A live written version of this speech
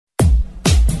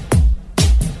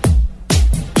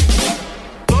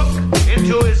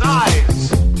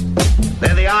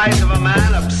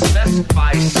possessed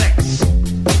by sex.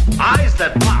 Eyes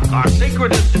that mock our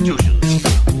sacred institutions.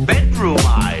 Bedroom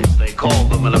eyes, they call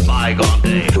them in a bygone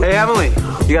day. Hey, Emily,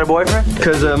 you got a boyfriend?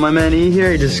 Because my man E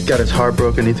here, he just got his heart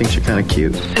broken. He thinks you're kind of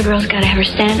cute. A girl's got to have her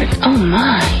standards. Oh,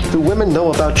 my. Do women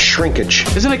know about shrinkage?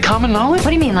 Isn't it common knowledge? What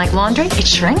do you mean, like laundry? It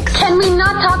shrinks? Can we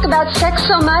not talk about sex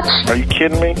so much? Are you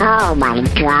kidding me? Oh my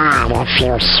God, it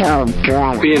feels so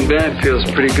good. Being bad feels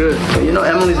pretty good. But you know,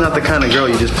 Emily's not the kind of girl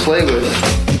you just play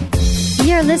with.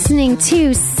 You're listening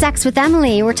to Sex with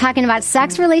Emily. We're talking about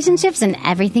sex, relationships, and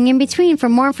everything in between. For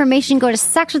more information, go to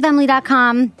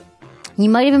sexwithemily.com. You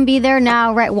might even be there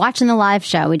now, right, watching the live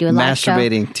show. We do a live show.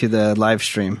 Masturbating to the live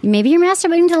stream. Maybe you're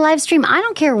masturbating to the live stream. I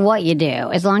don't care what you do.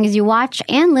 As long as you watch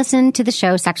and listen to the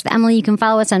show, Sex with Emily. You can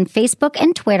follow us on Facebook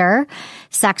and Twitter,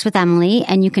 Sex with Emily.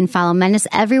 And you can follow Menace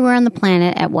everywhere on the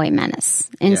planet at White Menace.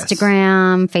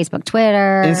 Instagram, Facebook,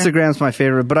 Twitter. Instagram's my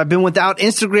favorite, but I've been without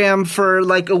Instagram for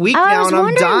like a week now, and I'm dying. I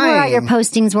was wondering where all your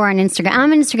postings were on Instagram.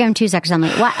 I'm on Instagram too, Sex with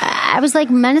Emily. I was like,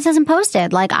 Menace hasn't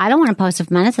posted. Like, I don't want to post if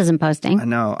Menace isn't posting. I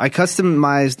know. I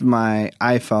customized my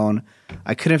iPhone.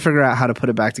 I couldn't figure out how to put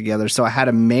it back together, so I had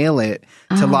to mail it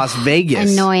to Las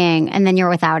Vegas. Annoying. And then you're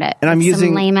without it. And I'm using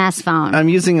some lame-ass phone. I'm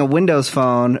using a Windows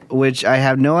phone, which I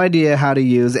have no idea how to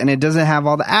use, and it doesn't have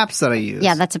all the apps that I use.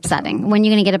 Yeah, that's upsetting. When are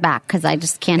you going to get it back? Because I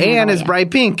just can't handle it. And it's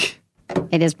bright pink.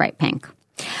 It is bright pink.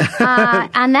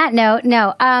 On that note,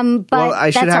 no. But well, I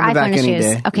should that's have our it back iPhone any issues.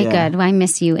 day. Okay, Yeah. good. Well, I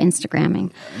miss you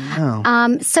Instagramming.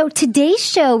 No. So today's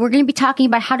show, we're going to be talking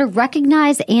about how to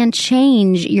recognize and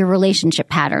change your relationship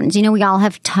patterns. You know, we all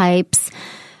have types.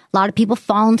 A lot of people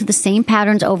fall into the same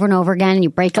patterns over and over again. And you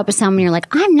break up with someone, and you're like,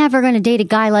 I'm never going to date a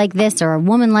guy like this or a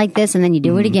woman like this, and then you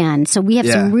do it again. So we have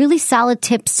some really solid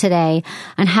tips today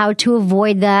on how to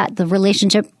avoid that, the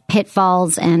relationship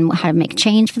pitfalls, and how to make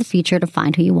change for the future to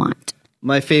find who you want.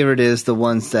 My favorite is the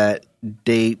ones that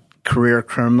date career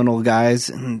criminal guys,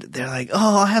 and they're like,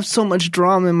 oh, I have so much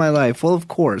drama in my life. Well, of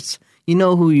course. You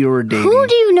know who you were dating. Who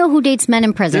do you know who dates men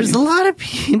in prison? There's a lot of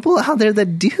people out there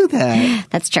that do that.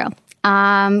 That's true.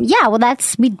 Yeah, well,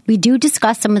 we do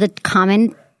discuss some of the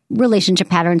common relationship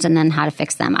patterns and then how to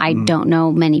fix them. I don't know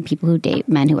many people who date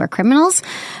men who are criminals,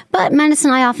 but Menace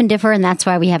and I often differ, and that's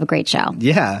why we have a great show.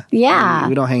 Yeah. Yeah.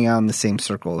 We don't hang out in the same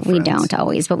circle of We friends. don't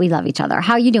always, but we love each other.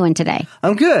 How are you doing today?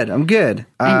 I'm good.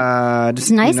 It's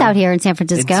nice out here in San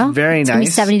Francisco. It's very It's going to be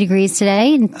nice. 70 degrees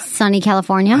today in sunny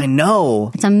California. I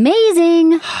know. It's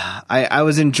amazing. I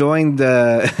was enjoying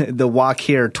the walk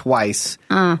here twice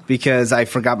because I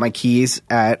forgot my keys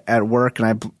at work,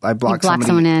 and I blocked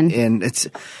someone in. And it's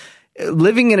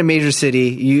living in a major city.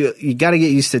 You got to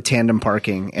get used to tandem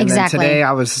parking. And Exactly. then today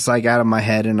I was just like out of my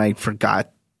head and I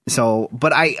forgot. So,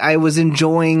 but I was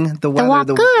enjoying the weather. walk,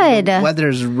 good. The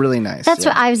weather's really nice. That's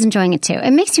what I was enjoying it too.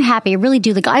 It makes you happy. I really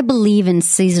do. Like, I believe in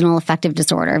seasonal affective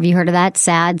disorder. Have you heard of that?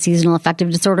 SAD, seasonal affective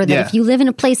disorder. That if you live in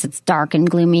a place that's dark and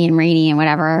gloomy and rainy and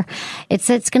whatever, it's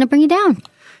going to bring you down.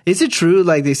 Is it true?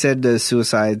 Like they said, the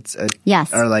suicides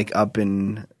Yes. are like up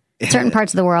in Certain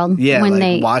parts of the world. yeah, when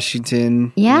like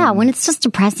Washington. Yeah, when it's just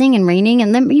depressing and raining.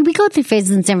 And then we go through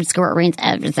phases in San Francisco where it rains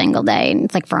every single day. And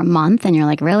it's like for a month. And you're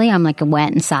like, really? I'm like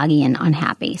wet and soggy and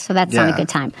unhappy. So that's not a good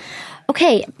time.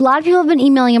 Okay, a lot of people have been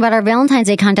emailing about our Valentine's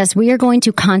Day contest. We are going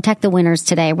to contact the winners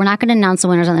today. We're not going to announce the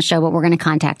winners on the show, but we're going to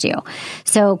contact you.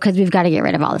 So, because we've got to get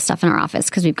rid of all the stuff in our office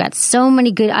because we've got so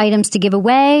many good items to give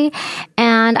away.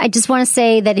 And I just want to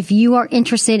say that if you are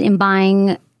interested in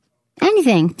buying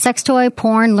anything, sex toy,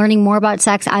 porn, learning more about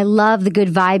sex, I love the Good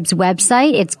Vibes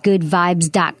website. It's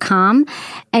goodvibes.com.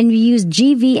 And you use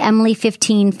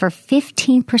GVEmily15 for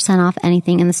 15% off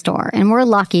anything in the store. And we're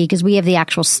lucky because we have the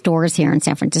actual stores here in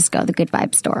San Francisco, the Good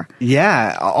Vibes store.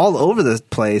 Yeah, all over the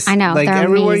place. I know. Like they're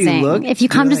everywhere amazing. you look. If you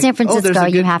come to like, San Francisco,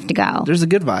 you good, have to go. There's a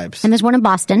Good Vibes. And there's one in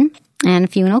Boston and a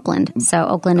few in Oakland. So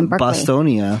Oakland and Berkeley.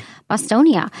 Bostonia.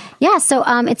 Yeah, so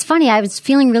it's funny. I was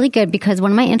feeling really good because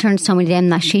one of my interns told me today,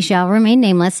 and she shall remain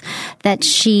nameless, that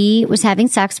she was having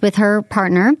sex with her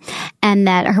partner and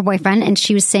that her boyfriend, and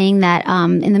she was saying that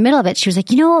in the middle of it, she was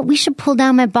like, you know what, we should pull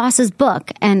down my boss's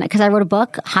book. And because I wrote a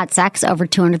book, Hot Sex, Over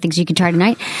 200 Things You Can Try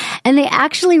Tonight. And they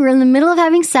actually were in the middle of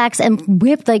having sex and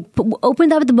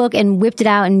opened up the book and whipped it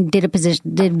out and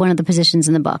did one of the positions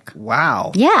in the book.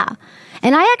 Wow. Yeah.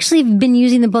 And I actually have been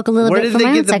using the book a little Where bit did for they my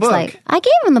own get the sex book? life. I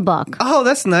gave him the book. Oh,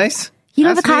 that's nice. You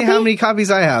don't Ask have a me copy? how many copies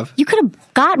I have. You could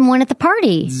have gotten one at the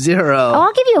party. 0. Oh,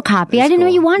 I'll give you a copy. I didn't know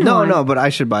you wanted one. No, but I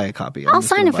should buy a copy. I'll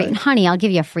sign it for you. Honey, I'll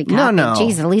give you a free copy. No.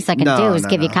 Jeez, the least I can do is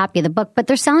give you a copy of the book. But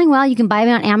they're selling well. You can buy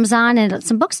them on Amazon and at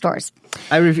some bookstores.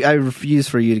 I refuse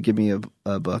for you to give me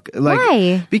a book.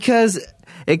 Why? Because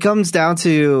it comes down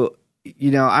to,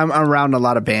 I'm around a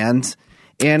lot of bands,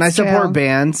 and I support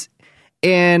bands,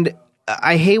 and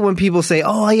I hate when people say,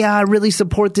 "Oh yeah, I really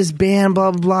support this band,"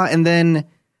 blah blah blah, and then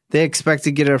they expect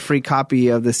to get a free copy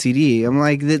of the CD. I'm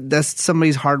like, that's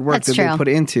somebody's hard work that they put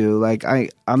into. Like,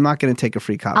 I'm not going to take a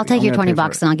free copy. I'll take your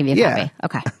 $20 and I'll give you a copy.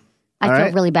 Okay. I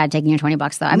feel really bad taking your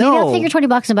 $20 though. I mean, I'll take your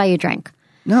 $20 and buy you a drink.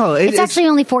 No, it's actually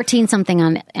only 14 something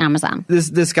on Amazon.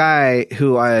 This guy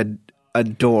who I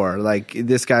adore, like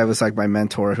this guy was like my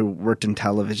mentor who worked in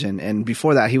television, and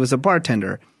before that he was a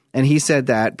bartender. And he said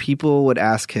that people would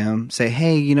ask him, say,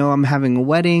 "Hey, I'm having a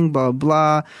wedding, blah,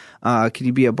 blah, could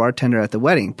you be a bartender at the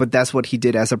wedding?" But that's what he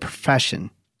did as a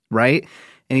profession, right?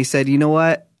 And he said, "You know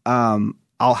what?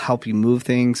 I'll help you move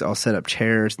things. I'll set up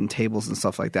chairs and tables and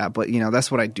stuff like that. But,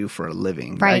 that's what I do for a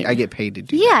living. Right. I get paid to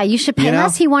do that." Yeah, you should pay.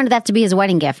 Unless he wanted that to be his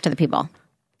wedding gift to the people.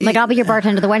 Like, I'll be your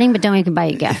bartender at the wedding, but don't make me buy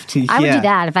you a gift. I would do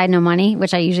that if I had no money,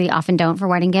 which I usually often don't for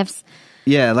wedding gifts.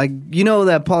 Yeah, like,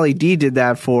 that Pauly D did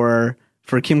that for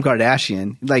Kim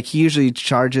Kardashian. Like, he usually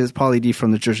charges, Pauly D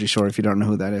from the Jersey Shore, if you don't know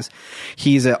who that is.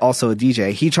 He's also a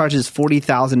DJ. He charges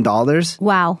 $40,000.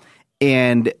 Wow.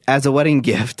 And as a wedding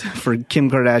gift for Kim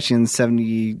Kardashian's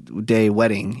 70-day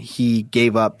wedding, he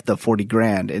gave up the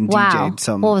 $40,000 and DJ'd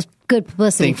some. Well, it was good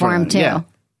publicity for him, too. Yeah.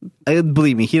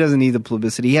 Believe me, he doesn't need the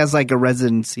publicity. He has like a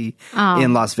residency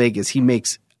in Las Vegas. He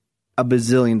makes a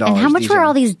bazillion dollars. And how much DJing. were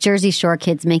all these Jersey Shore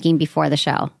kids making before the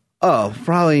show? Oh,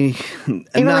 probably.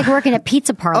 They were like working at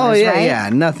pizza parlors, right? Yeah,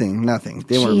 nothing.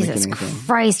 They weren't making anything. Jesus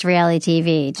Christ, reality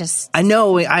TV. I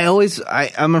know.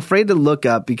 I'm afraid to look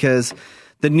up because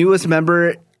the newest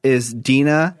member is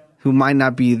Dina, who might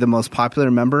not be the most popular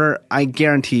member. I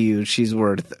guarantee you she's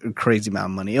worth a crazy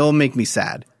amount of money. It will make me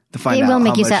sad to find out. It will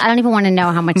make you sad. I don't even want to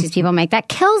know how much these people make. That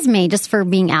kills me just for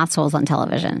being assholes on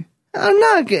television. I'm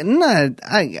not getting.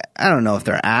 I don't know if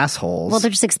they're assholes. Well, they're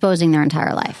just exposing their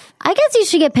entire life. I guess you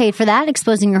should get paid for that,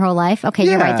 exposing your whole life. Okay,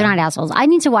 You're right. They're not assholes. I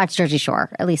need to watch Jersey Shore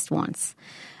at least once.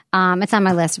 It's on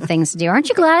my list of things to do. Aren't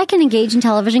you glad I can engage in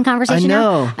television conversation? I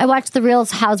know. Now? I watched The Real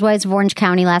Housewives of Orange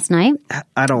County last night.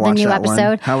 I don't watch the new that episode.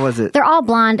 One. How was it? They're all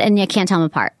blonde, and you can't tell them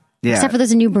apart. Yeah. Except for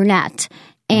there's a new brunette.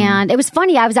 And it was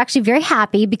funny. I was actually very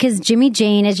happy because Jimmy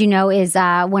Jane, as you know, is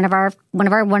one of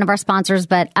our sponsors.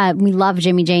 But we love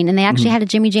Jimmy Jane, and they actually had a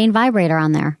Jimmy Jane vibrator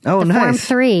on there. Oh, the nice. Form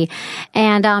 3,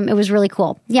 and it was really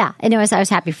cool. Yeah, and I was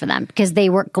happy for them because they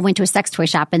were going to a sex toy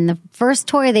shop, and the first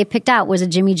toy they picked out was a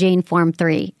Jimmy Jane Form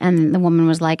 3, and the woman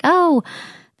was like, "Oh,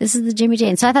 this is the Jimmy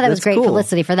Jane." So I thought that was great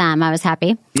publicity for them. I was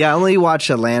happy. Yeah, I only watch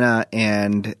Atlanta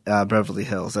and Beverly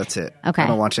Hills. That's it. Okay. I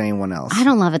don't watch anyone else. I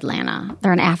don't love Atlanta.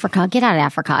 They're in Africa. Get out of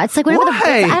Africa. It's like whenever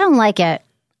Why? I don't like it.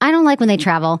 I don't like when they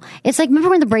travel. It's like, remember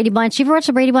when the Brady Bunch? You ever watch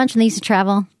the Brady Bunch when they used to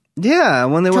travel? Yeah,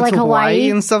 when they went like to Hawaii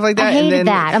and stuff like that. I hated and then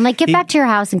that. I'm like, get back to your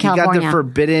house in California. You got the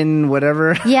forbidden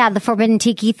whatever. Yeah, the forbidden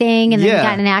tiki thing, and then you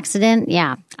got in an accident.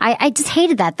 Yeah. I just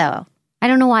hated that, though. I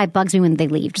don't know why it bugs me when they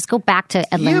leave. Just go back to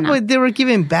Atlanta. Yeah, but they were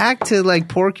giving back to like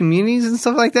poor communities and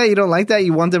stuff like that. You don't like that?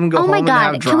 You want them to go home and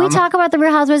have drama? Can we talk about the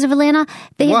Real Housewives of Atlanta?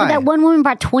 That one woman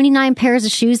brought 29 pairs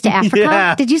of shoes to Africa.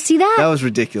 Yeah. Did you see that? That was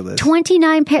ridiculous.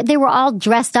 29 pairs. They were all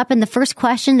dressed up, and the first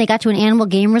question they got to an animal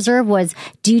game reserve was,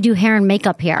 "Do you do hair and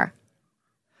makeup here?"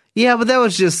 Yeah, but that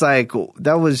was just like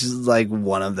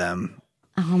one of them.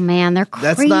 Oh man, they're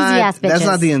crazy ass bitches. That's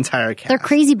not the entire cast. They're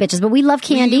crazy bitches, but we love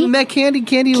Candy. We met Candy.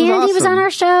 Candy was awesome. Was on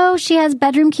our show. She has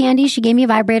bedroom Candy. She gave me a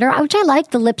vibrator, which I like.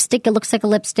 The lipstick. It looks like a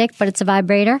lipstick, but it's a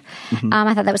vibrator. Mm-hmm.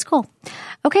 I thought that was cool.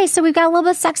 Okay, so we've got a little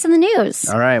bit of sex in the news.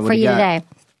 All right, what for do you got? today.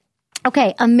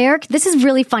 Okay, This is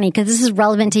really funny because this is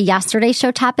relevant to yesterday's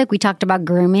show topic. We talked about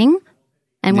grooming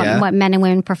and what men and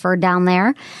women prefer down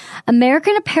there.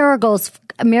 American Apparel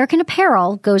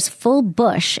goes full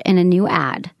bush in a new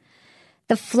ad.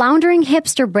 The floundering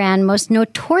hipster brand most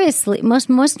notorious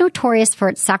for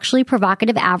its sexually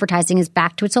provocative advertising is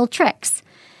back to its old tricks.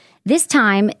 This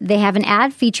time, they have an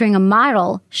ad featuring a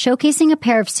model showcasing a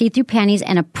pair of see-through panties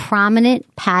and a prominent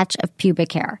patch of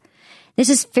pubic hair. This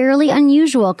is fairly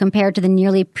unusual compared to the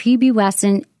nearly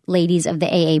prepubescent ladies of the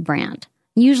AA brand.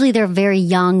 Usually they're very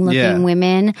young-looking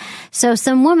women. So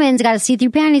some woman's got a see-through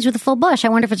panties with a full bush. I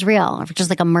wonder if it's real or if it's just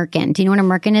like a merkin. Do you know what a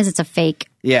merkin is? It's a fake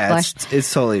bush.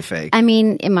 It's totally fake. I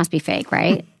mean, it must be fake,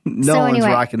 right? No one's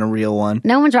rocking a real one.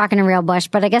 No one's rocking a real bush,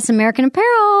 but I guess American Apparel.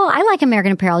 I like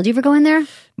American Apparel. Do you ever go in there?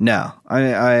 No.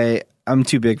 I'm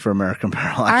too big for American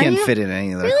Apparel. I can't fit in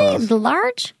any of their clothes. Really?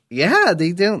 Large? Yeah,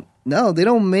 they don't. No, they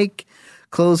don't make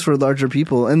clothes for larger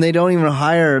people, and they don't even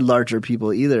hire larger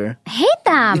people either. I hate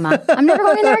them. I'm never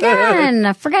going there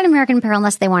again. Forget American Apparel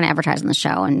unless they want to advertise on the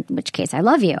show, in which case I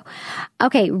love you.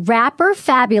 Okay, rapper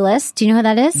Fabulous. Do you know who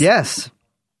that is? Yes.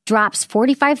 Drops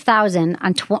 $45,000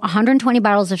 on 120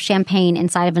 bottles of champagne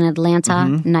inside of an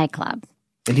Atlanta nightclub.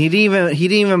 And he didn't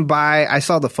even buy. I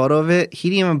saw the photo of it. He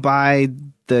didn't even buy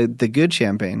the good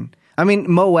champagne. I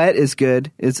mean, Moet is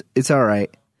good. It's all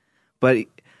right, but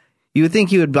you would think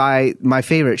he would buy my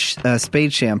favorite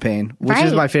Spade champagne, which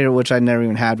is my favorite, which I never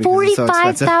even had because it's so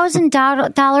expensive.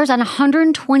 $45,000 on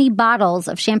 120 bottles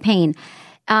of champagne.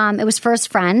 It was for his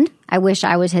friend. I wish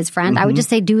I was his friend. I would just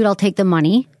say, dude, I'll take the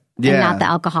money and not the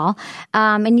alcohol.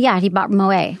 And he bought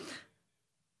Moet.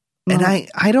 And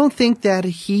I don't think that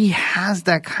he has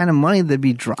that kind of money to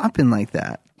be dropping like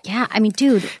that. Yeah, I mean,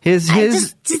 dude, this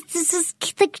is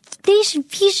like he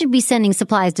should be sending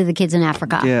supplies to the kids in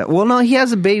Africa. Yeah, well, no, he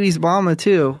has a baby's mama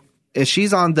too.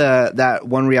 She's on that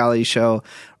one reality show,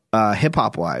 Hip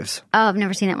Hop Wives. Oh, I've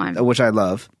never seen that one, which I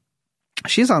love.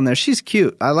 She's on there. She's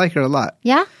cute. I like her a lot.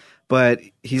 Yeah, but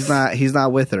he's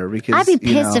not with her because I'd be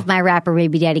pissed if my rapper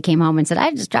baby daddy came home and said,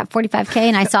 "I just dropped $45,000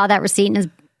 and I saw that receipt in his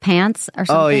pants or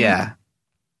something." Oh yeah.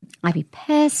 I'd be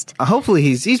pissed. Hopefully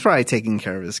he's probably taking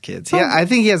care of his kids. Yeah, I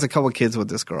think he has a couple kids with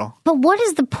this girl. But what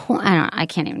is the point? I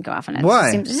can't even go off on it.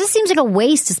 Why? It just seems like a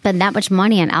waste to spend that much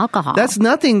money on alcohol. That's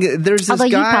nothing. There's this Although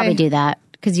guy. you probably do that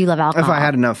because you love alcohol. If I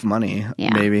had enough money,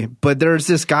 maybe. But there's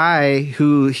this guy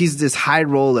he's this high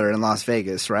roller in Las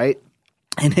Vegas, right?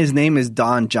 And his name is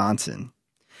Don Johnson.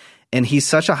 And he's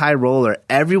such a high roller.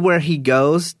 Everywhere he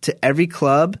goes, to every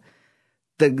club,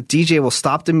 the DJ will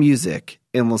stop the music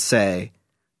and will say,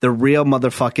 "The real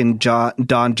motherfucking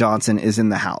Don Johnson is in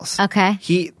the house." Okay.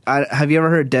 Have you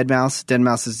ever heard Deadmau5?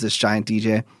 Deadmau5 is this giant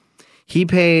DJ. He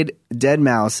paid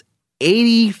Deadmau5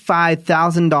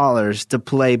 $85,000 to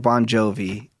play Bon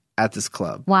Jovi at this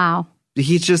club. Wow.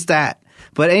 He's just that.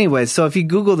 But anyway, so if you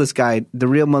Google this guy, the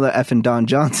real mother effing Don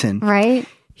Johnson, right?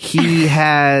 He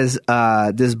has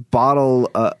this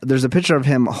bottle. There's a picture of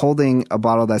him holding a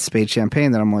bottle of that Spade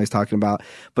champagne that I'm always talking about,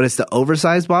 but it's the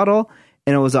oversized bottle.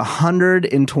 And it was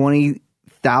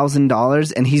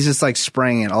 $120,000, and he's just like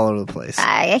spraying it all over the place.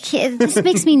 I can't, this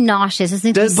makes me nauseous. This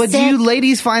makes me but do sick. you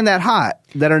ladies find that hot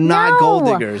that are not gold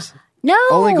diggers? No,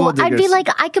 only gold diggers. I'd be like,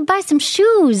 I could buy some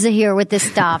shoes here with this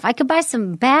stuff. I could buy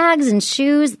some bags and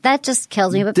shoes. That just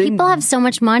kills me. But people have so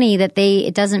much money that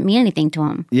it doesn't mean anything to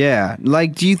them. Yeah,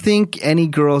 like, do you think any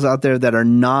girls out there that are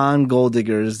non-gold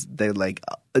diggers, they like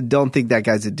don't think that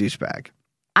guy's a douchebag?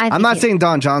 I'm not saying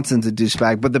Don Johnson's a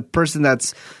douchebag, but the person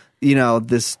that's,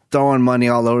 this throwing money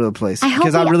all over the place.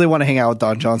 Because I really want to hang out with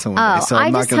Don Johnson one day, so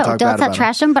I'm not going to talk bad about him.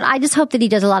 Trash him, but I just hope that he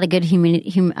does a lot of good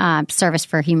service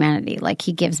for humanity. Like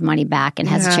he gives money back and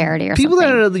has charity or People something.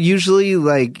 People that are usually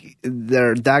like,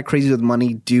 they're that crazy with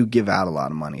money do give out a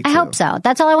lot of money, too. I hope so.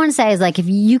 That's all I want to say is like, if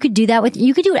you could do that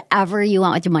you could do whatever you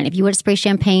want with your money. If you want to spray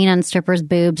champagne on strippers'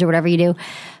 boobs or whatever you do,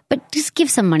 but just give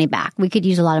some money back. We could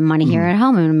use a lot of money here at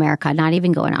home in America, not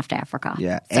even going off to Africa.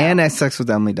 Yeah, and at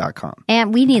sexwithemily.com.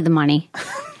 And we need the money.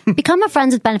 Become a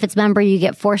Friends with Benefits member. You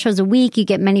get 4 shows a week. You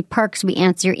get many perks. We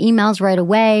answer your emails right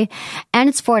away. And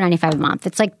it's $4.95 a month.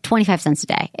 It's like 25 cents a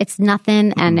day. It's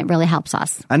nothing, and it really helps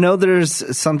us. I know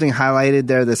there's something highlighted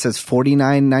there that says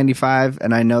 $49.95,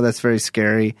 and I know that's very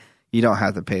scary. You don't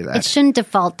have to pay that. It shouldn't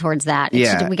default towards that.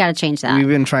 We got to change that. We've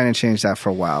been trying to change that for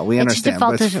a while. We understand,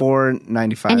 but it's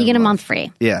 $4.95. And you get a month free.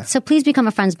 Yeah. So please become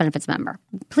a Friends Benefits member.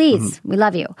 Please. We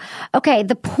love you. Okay.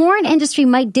 The porn industry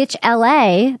might ditch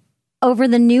LA over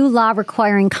the new law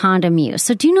requiring condom use.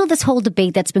 So do you know this whole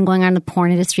debate that's been going on in the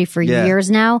porn industry for years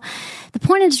now? The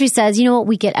porn industry says, you know what,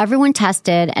 we get everyone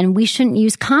tested and we shouldn't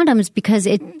use condoms because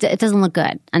it doesn't look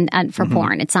good and for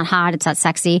porn. It's not hot, it's not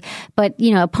sexy. But,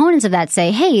 opponents of that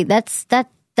say, hey, that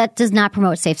does not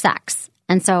promote safe sex.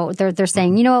 And so they're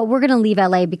saying, you know what, we're going to leave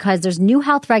LA because there's new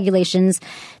health regulations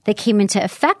that came into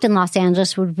effect in Los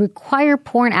Angeles would require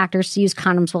porn actors to use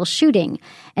condoms while shooting.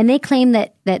 And they claim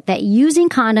that using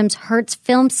condoms hurts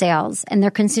film sales, and they're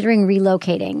considering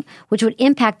relocating, which would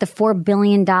impact the $4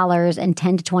 billion and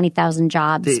 10 to 20,000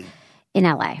 jobs in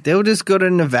LA. They would just go to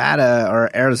Nevada or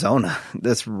Arizona.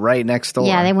 That's right next door.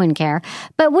 Yeah, they wouldn't care.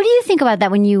 But what do you think about that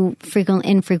when you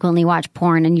infrequently watch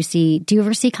porn and do you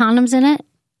ever see condoms in it?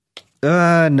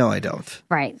 No, I don't.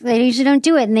 Right. They usually don't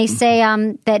do it. And they say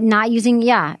that not using,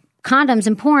 condoms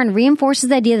in porn reinforces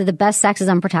the idea that the best sex is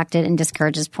unprotected and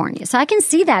discourages porn use. So I can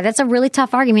see that. That's a really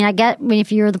tough argument. I get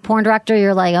if you're the porn director,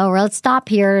 you're like, oh, well, let's stop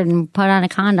here and put on a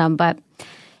condom. But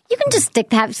you can just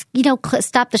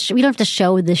stop the show. We don't have to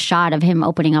show the shot of him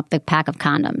opening up the pack of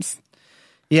condoms.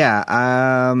 Yeah.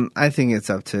 I think it's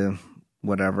up to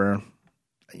whatever.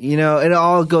 It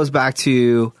all goes back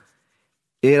to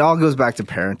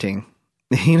parenting.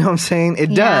 You know what I'm saying?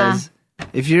 It does.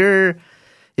 If you're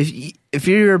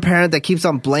a parent that keeps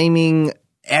on blaming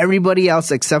everybody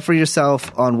else except for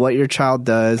yourself on what your child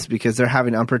does because they're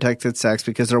having unprotected sex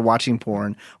because they're watching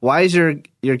porn. Why is your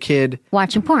kid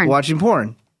watching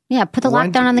porn? Yeah, put the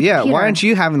lockdown on the computer. Yeah, why aren't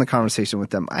you having the conversation with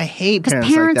them? I hate parents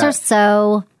like that. Parents are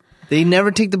so... They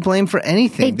never take the blame for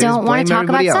anything. They don't want to talk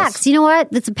about sex. You know what?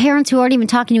 It's the parents who aren't even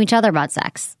talking to each other about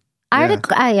sex.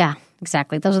 Yeah,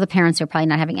 exactly. Those are the parents who are probably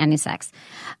not having any sex.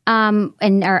 And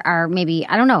are maybe,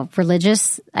 I don't know,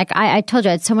 religious. Like I told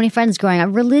you, I had so many friends growing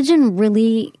up. Religion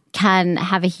really can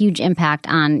have a huge impact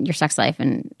on your sex life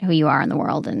and who you are in the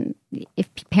world. And if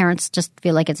parents just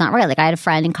feel like it's not right. Like I had a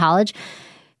friend in college,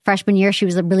 freshman year, she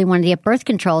was really wanted to get birth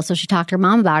control. So she talked to her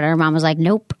mom about it. Her mom was like,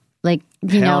 nope. Like, I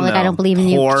don't believe in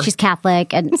you. She's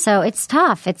Catholic. And so it's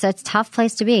tough. It's a tough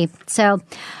place to be. So,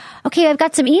 okay, I've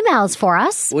got some emails for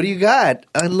us. What do you got?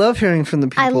 I love hearing from the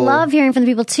people. I love hearing from the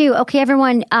people too. Okay,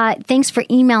 everyone, thanks for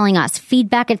emailing us.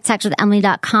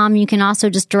 feedback@sexwithemily.com. You can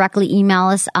also just directly email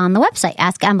us on the website,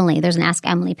 Ask Emily. There's an Ask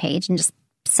Emily page and just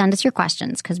send us your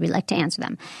questions because we'd like to answer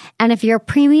them. And if you're a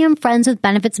premium Friends with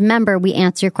Benefits member, we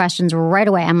answer your questions right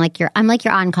away. I'm like your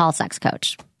on-call sex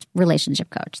coach, relationship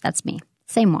coach. That's me.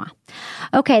 C'est moi.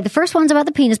 Okay, the first one's about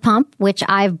the penis pump, which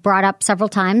I've brought up several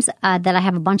times, that I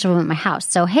have a bunch of them at my house.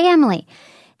 So, hey, Emily,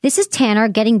 this is Tanner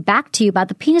getting back to you about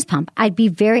the penis pump. I'd be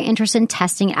very interested in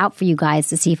testing it out for you guys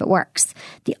to see if it works.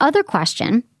 The other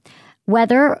question,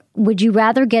 would you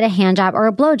rather get a hand job or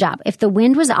a blow job? If the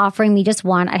wind was offering me just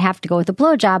one, I'd have to go with a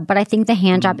blow job, but I think the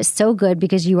hand job is so good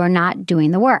because you are not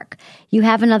doing the work. You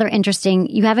have another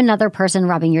person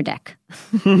rubbing your dick.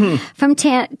 From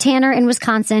Tanner in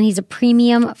Wisconsin. He's a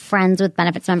premium Friends with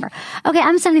Benefits member. Okay,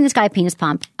 I'm sending this guy a penis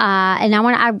pump. And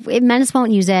men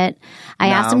won't use it. I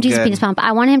asked him to use a penis pump.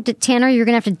 I want him to, Tanner, you're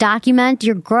going to have to document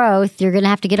your growth. You're going to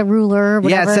have to get a ruler,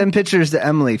 whatever. Yeah, send pictures to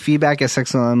Emily.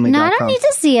 feedback@sexwithemily.com. No, I don't need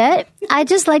to see it. I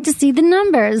just like to see the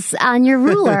numbers on your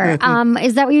ruler.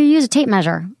 Is that what you use, a tape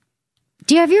measure?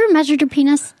 Have you ever measured your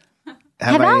penis?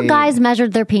 Have all guys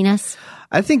measured their penis?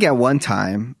 I think at one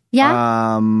time.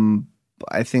 Yeah.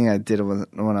 I think I did it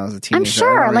when I was a teenager. I'm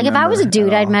sure. Like if I was a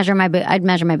dude, I'd measure my boobs.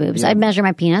 Yeah. I'd measure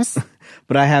my penis.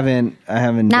 But I haven't.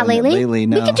 Not lately.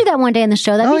 No. We could do that one day in the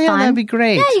show. That'd be fun. That'd be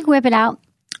great. Yeah, you can whip it out.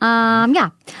 Yeah,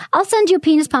 I'll send you a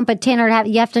penis pump, but Tanner,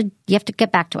 you have to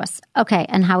get back to us. Okay,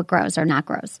 and how it grows or not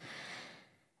grows.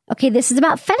 Okay, this is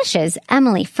about fetishes.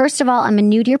 Emily, first of all, I'm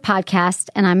new to your podcast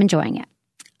and I'm enjoying it.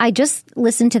 I just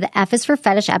listened to the F is for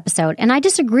Fetish episode, and I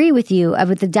disagree with you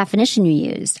with the definition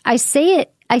you used. I say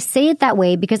it that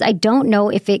way because I don't know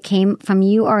if it came from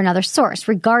you or another source.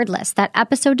 Regardless, that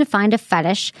episode defined a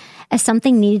fetish as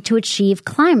something needed to achieve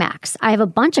climax. I have a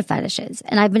bunch of fetishes,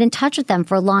 and I've been in touch with them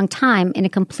for a long time in a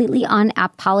completely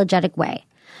unapologetic way.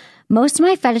 Most of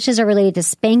my fetishes are related to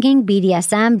spanking,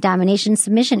 BDSM, domination,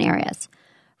 submission areas.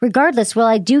 Regardless, while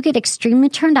I do get extremely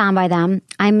turned on by them,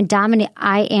 I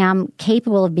am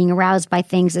capable of being aroused by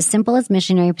things as simple as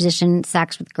missionary position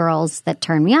sex with girls that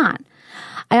turn me on.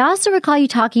 I also recall you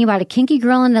talking about a kinky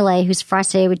girl in LA who's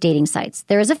frustrated with dating sites.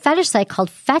 There is a fetish site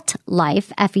called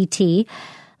FetLife, F-E-T,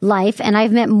 Life, and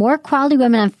I've met more quality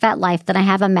women on FetLife than I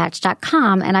have on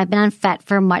Match.com, and I've been on Fet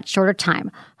for a much shorter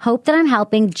time. Hope that I'm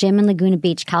helping Jim in Laguna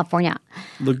Beach, California.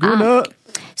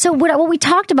 So what we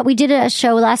talked about, we did a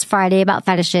show last Friday about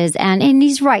fetishes, and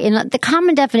he's right. And the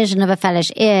common definition of a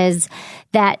fetish is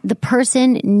that the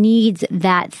person needs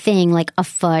that thing, like a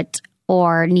foot,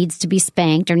 or needs to be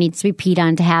spanked, or needs to be peed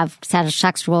on to have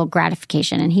sexual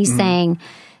gratification. And he's saying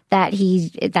that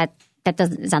that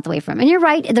is not the way for him. And you're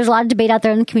right. There's a lot of debate out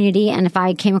there in the community. And if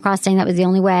I came across saying that was the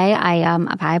only way,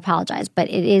 I apologize. But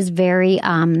it is very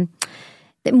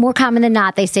more common than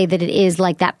not. They say that it is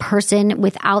like that person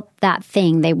without that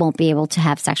thing, they won't be able to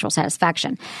have sexual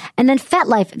satisfaction. And then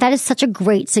FetLife, that is such a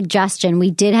great suggestion. We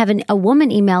did have a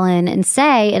woman email in and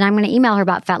say, and I'm going to email her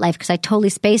about FetLife because I totally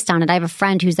spaced on it. I have a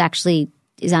friend who's actually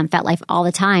is on FetLife all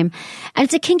the time. And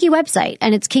it's a kinky website,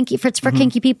 and it's kinky. It's for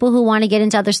kinky people who want to get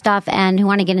into other stuff and who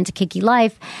want to get into kinky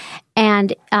life.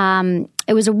 And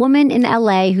it was a woman in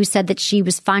LA who said that she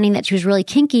was finding that she was really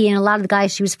kinky, and a lot of the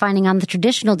guys she was finding on the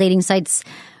traditional dating sites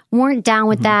weren't down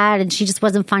with that, and she just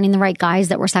wasn't finding the right guys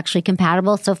that were sexually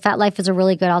compatible. So FetLife is a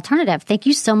really good alternative. Thank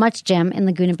you so much, Jim, in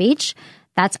Laguna Beach.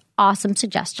 That's awesome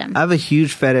suggestion. I have a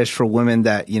huge fetish for women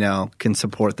that, can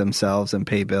support themselves and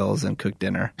pay bills and cook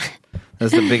dinner.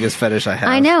 That's the biggest fetish I have.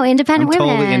 I know, independent women.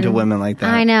 I'm totally into women like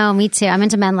that. I know, me too. I'm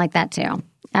into men like that too.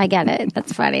 I get it.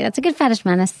 That's funny. That's a good fetish,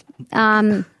 Menace.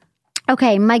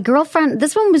 Okay, my girlfriend,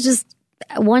 this one was just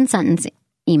one sentence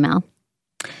email.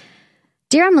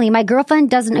 Dear Emily, my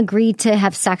girlfriend doesn't agree to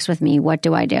have sex with me. What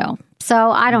do I do?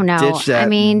 So I don't know. Ditch that I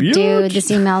mean, bitch. dude,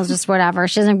 this email is just whatever.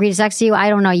 She doesn't agree to sex you. I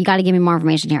don't know. You got to give me more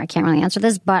information here. I can't really answer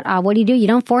this. But what do? You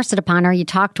don't force it upon her. You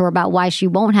talk to her about why she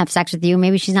won't have sex with you.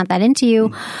 Maybe she's not that into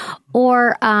you.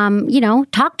 Or,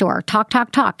 talk to her.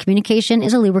 Talk. Communication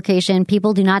is a lubrication.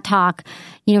 People do not talk.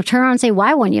 Turn around and say,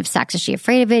 why won't you have sex? Is she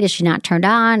afraid of it? Is she not turned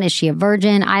on? Is she a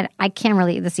virgin? I can't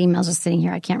really, this email's just sitting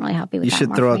here. I can't really help you with that. You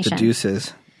should throw out the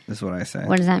deuces, is what I say.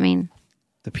 What does that mean?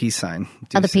 The peace sign.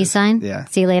 Deuces. Oh, the peace sign? Yeah.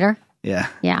 See you later? Yeah.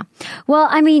 Yeah. Well,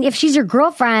 I mean, if she's your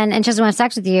girlfriend and she doesn't want to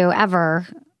have sex with you ever,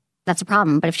 that's a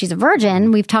problem. But if she's a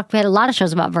virgin, we had a lot of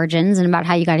shows about virgins and about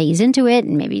how you got to ease into it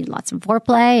and maybe lots of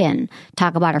foreplay and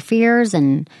talk about her fears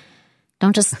and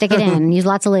don't just stick it in. Use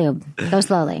lots of lube. Go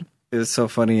slowly. It was so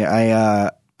funny.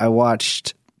 I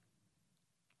watched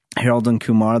Harold and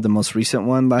Kumar, the most recent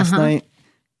one, last night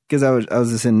because I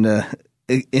was just in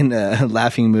a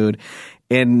laughing mood.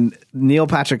 And Neil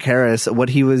Patrick Harris, what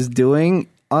he was doing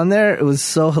on there, it was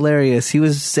so hilarious. He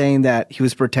was saying that he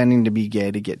was pretending to be gay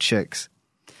to get chicks.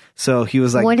 So he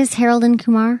was like, what is Harold and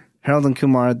Kumar? Harold and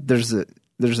Kumar, there's a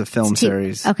film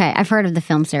series. Okay, I've heard of the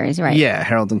film series, right? Yeah,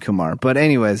 Harold and Kumar. But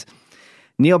anyways,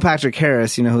 Neil Patrick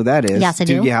Harris, you know who that is? Yes, I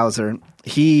do. Doogie Howser.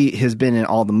 He has been in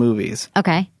all the movies.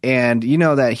 Okay. And you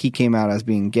know that he came out as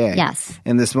being gay. Yes.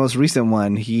 In this most recent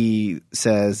one, he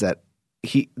says that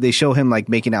they show him like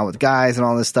making out with guys and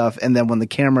all this stuff, and then when the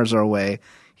cameras are away,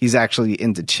 he's actually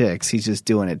into chicks. He's just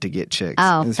doing it to get chicks.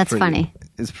 Oh, that's funny.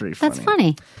 It's pretty funny. That's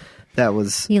funny. That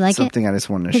was you like something it? I just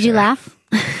wanted to Did share. you laugh?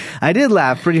 I did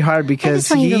laugh pretty hard because I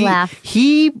just want you to laugh.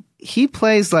 He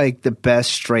plays like the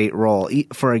best straight role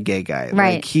for a gay guy.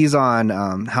 Right. Like he's on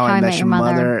How I Met Your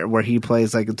Mother, where he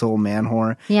plays like a total man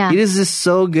whore. Yeah. He is just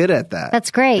so good at that.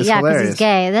 That's great. It's Yeah, because hilarious. he's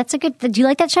gay. That's a good. Do you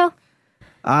like that show?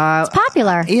 It's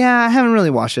popular. Yeah, I haven't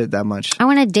really watched it that much. I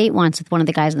went on a date once with one of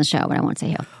the guys on the show, but I won't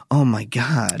say who. Oh my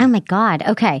God. Oh my God.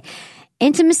 Okay.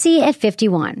 Intimacy at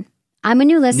 51. I'm a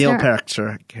new listener. Neil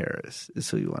Patrick Harris is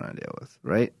who you want to deal with,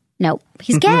 right? No,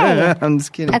 he's gay. I'm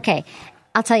just kidding. Okay.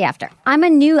 I'll tell you after.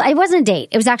 It wasn't a date.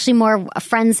 It was actually more a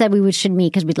friend said we should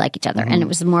meet because we'd like each other. And it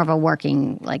was more of a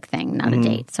working thing, not a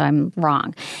date. So I'm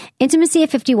wrong. Intimacy at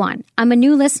 51. I'm a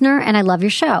new listener and I love your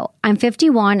show. I'm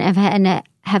 51 and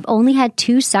have only had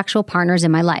 2 sexual partners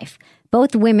in my life,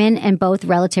 both women and both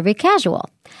relatively casual.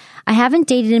 I haven't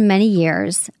dated in many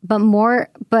years, but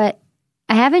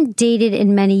have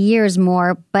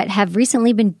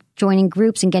recently been joining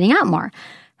groups and getting out more.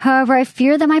 However, I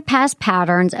fear that my past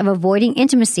patterns of avoiding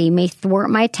intimacy may thwart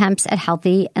my attempts at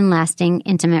healthy and lasting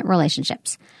intimate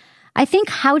relationships. I think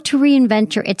how to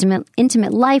reinvent your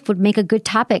intimate life would make a good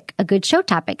show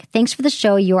topic. Thanks for the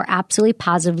show. You are absolutely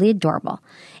positively adorable.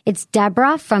 It's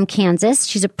Deborah from Kansas.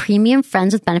 She's a premium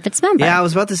Friends with Benefits member. Yeah, I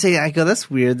was about to say,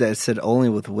 that's weird that it said only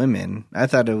with women. I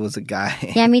thought it was a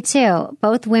guy. Yeah, me too.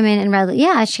 Both women and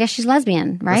yeah, she's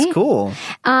lesbian, right? That's cool.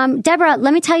 Deborah,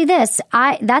 let me tell you this.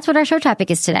 That's what our show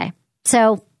topic is today.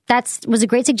 So was a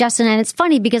great suggestion. And it's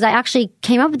funny because I actually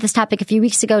came up with this topic a few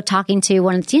weeks ago talking to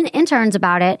one of the interns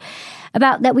about it.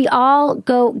 About that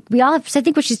so I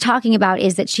think what she's talking about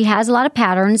is that she has a lot of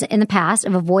patterns in the past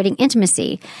of avoiding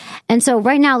intimacy. And so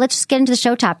right now, let's just get into the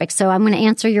show topic. So I'm going to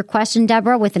answer your question,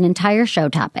 Deborah, with an entire show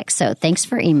topic. So thanks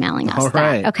for emailing us. All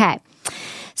right. Okay.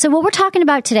 So what we're talking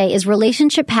about today is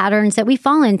relationship patterns that we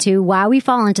fall into, why we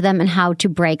fall into them, and how to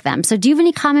break them. So do you have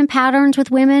any common patterns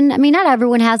with women? I mean, not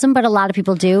everyone has them, but a lot of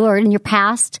people do, or in your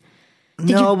past.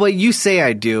 But you say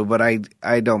I do, but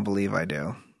I don't believe I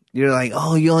do. You're like,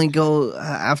 oh, you only go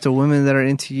after women that are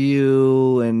into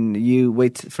you and you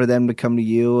wait for them to come to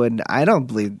you. And I don't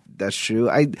believe that's true.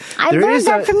 I learned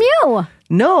that from you.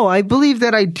 No, I believe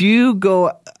that I do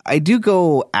go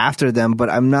after them, but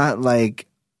I'm not like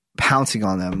pouncing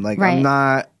on them. Like right. I'm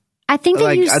not. I think that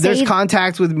like there's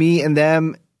contact with me and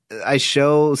them. I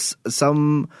show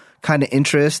some kind of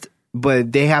interest,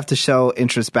 but they have to show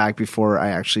interest back before I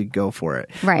actually go for it.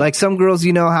 Right. Like some girls,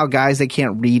 you know how guys, they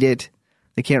can't read it.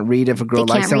 They can't read if a girl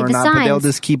likes them or not, but they'll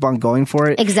just keep on going for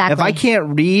it. Exactly. If I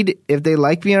can't read if they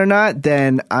like me or not,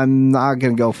 then I'm not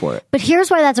going to go for it. But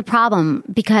here's why that's a problem,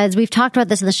 because we've talked about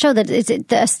this in the show, that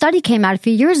a study came out a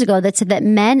few years ago that said that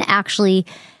men actually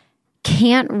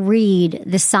can't read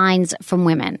the signs from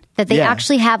women, that they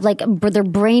actually have like their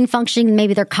brain functioning,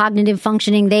 maybe their cognitive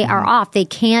functioning, they are off. They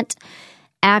can't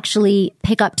actually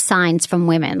pick up signs from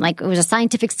women. Like it was a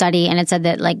scientific study and it said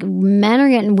that like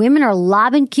women are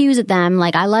lobbing cues at them.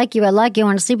 Like, I like you, I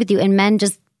want to sleep with you. And men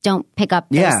just don't pick up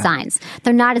those signs.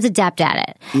 They're not as adept at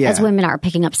it as women are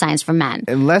picking up signs from men.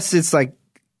 Unless it's like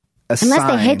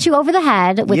Unless they hit you over the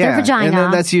head with their vagina. And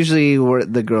then that's usually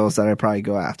the girls that I probably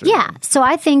go after. Yeah. So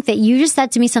I think that you just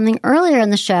said to me something earlier in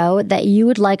the show that you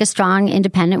would like a strong,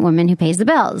 independent woman who pays the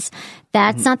bills.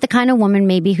 That's not the kind of woman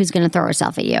maybe who's going to throw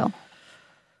herself at you.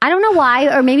 I don't know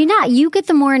why, or maybe not. You get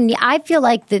the more, I feel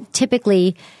like that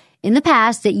typically in the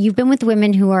past that you've been with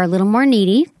women who are a little more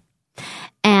needy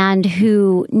and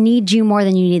who need you more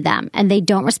than you need them. And they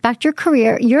don't respect your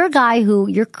career. You're a guy who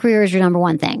your career is your number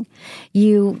one thing.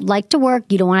 You like to work.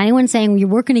 You don't want anyone saying you're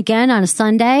working again on a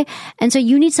Sunday. And so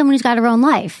you need someone who's got her own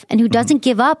life and who doesn't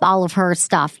give up all of her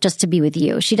stuff just to be with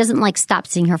you. She doesn't like stop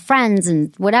seeing her friends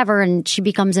and whatever, and she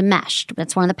becomes enmeshed.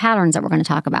 That's one of the patterns that we're going to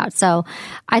talk about. So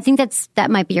I think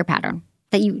that might be your pattern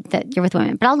that you're with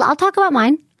women. But I'll talk about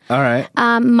mine. All right.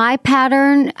 My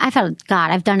pattern,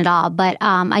 I've done it all, but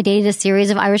I dated a series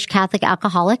of Irish Catholic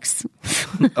alcoholics.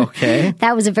 Okay.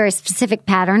 That was a very specific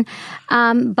pattern.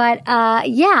 In my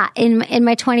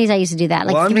 20s, I used to do that.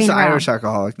 Like, well, I'm just an Irish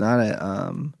alcoholic, not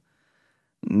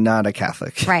a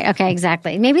Catholic. Right. Okay,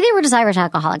 exactly. Maybe they were just Irish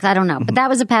alcoholics. I don't know. But that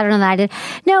was a pattern that I did.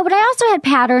 No, but I also had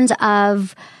patterns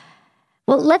of,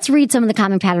 well, let's read some of the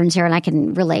common patterns here and I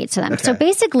can relate to them. Okay. So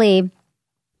basically,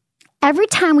 every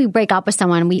time we break up with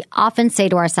someone, we often say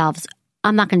to ourselves,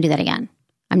 I'm not going to do that again.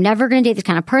 I'm never going to date this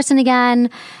kind of person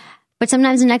again. But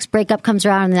sometimes the next breakup comes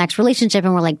around in the next relationship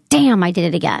and we're like, damn, I did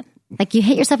it again. Like you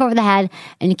hit yourself over the head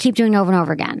and you keep doing it over and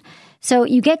over again. So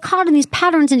you get caught in these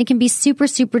patterns and it can be super,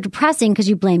 super depressing because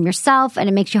you blame yourself and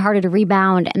it makes you harder to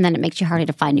rebound and then it makes you harder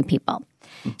to find new people.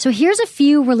 So here's a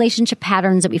few relationship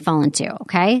patterns that we fall into,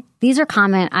 okay? These are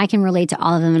common. I can relate to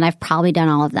all of them and I've probably done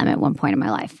all of them at one point in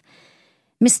my life.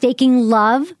 Mistaking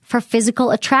love for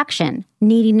physical attraction,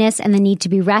 neediness, and the need to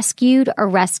be rescued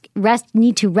or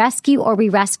need to rescue or be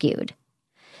rescued.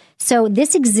 So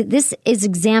this is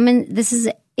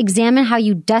examine how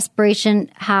your desperation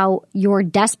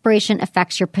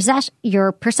affects your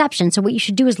perception. So what you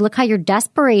should do is look how your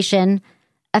desperation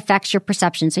affects your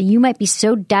perception. So you might be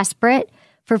so desperate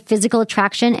for physical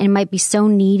attraction and might be so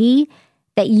needy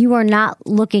that you are not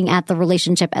looking at the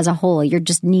relationship as a whole. You're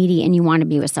just needy and you want to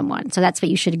be with someone. So that's what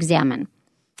you should examine.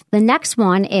 The next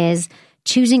one is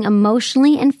choosing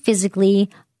emotionally and physically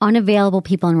unavailable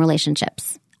people in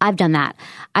relationships. I've done that.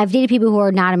 I've dated people who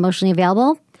are not emotionally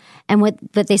available. And what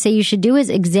they say you should do is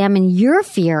examine your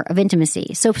fear of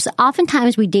intimacy. So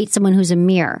oftentimes we date someone who's a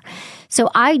mirror.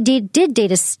 So I did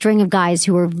date a string of guys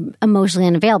who were emotionally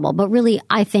unavailable, but really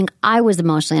I think I was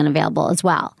emotionally unavailable as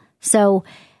well. So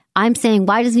I'm saying,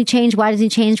 why doesn't he change? Why doesn't he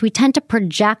change? We tend to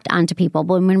project onto people,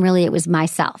 but when really it was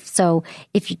myself. So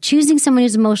if you're choosing someone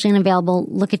who's emotionally unavailable,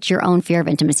 look at your own fear of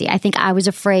intimacy. I think I was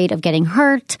afraid of getting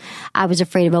hurt. I was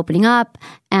afraid of opening up,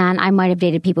 and I might have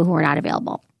dated people who were not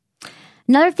available.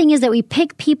 Another thing is that we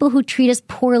pick people who treat us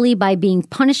poorly by being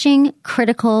punishing,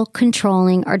 critical,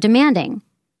 controlling, or demanding.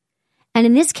 And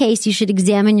in this case, you should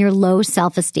examine your low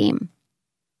self-esteem.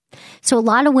 So a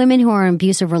lot of women who are in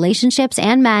abusive relationships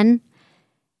and men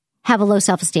have a low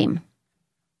self-esteem.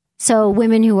 So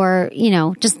women who are,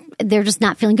 they're just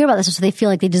not feeling good about this, so they feel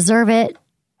like they deserve it,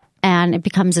 and it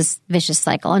becomes this vicious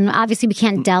cycle. And obviously we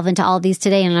can't delve into all of these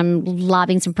today, and I'm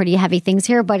lobbing some pretty heavy things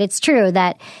here, but it's true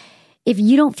that if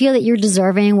you don't feel that you're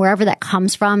deserving, wherever that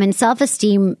comes from, and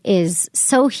self-esteem is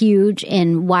so huge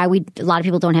in why a lot of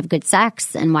people don't have good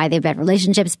sex and why they have bad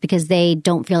relationships, because they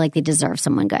don't feel like they deserve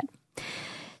someone good.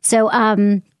 So,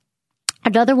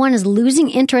 another one is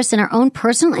losing interest in our own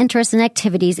personal interests and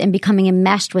activities and becoming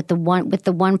enmeshed with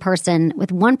one person,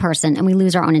 and we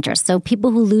lose our own interest. So people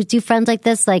who do friends like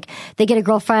this, like they get a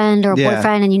girlfriend or a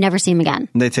boyfriend and you never see them again.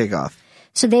 They take off.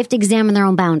 So they have to examine their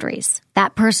own boundaries.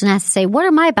 That person has to say, what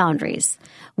are my boundaries?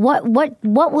 What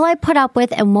will I put up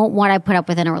with and won't I put up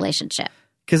with in a relationship?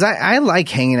 Because I like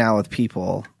hanging out with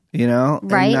people, Right.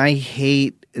 And I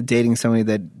hate dating somebody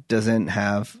that doesn't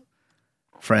have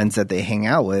friends that they hang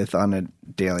out with on a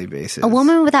daily basis. A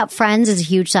woman without friends is a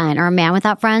huge sign, or a man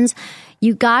without friends.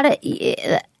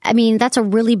 That's a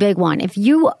really big one. If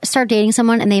you start dating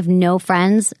someone and they have no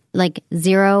friends, like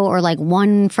zero or like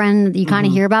one friend that you kind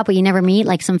of hear about but you never meet,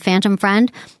 like some phantom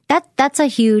friend, that's a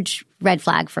huge red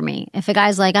flag for me. If a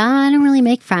guy's like, I don't really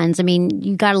make friends,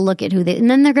 you got to look at and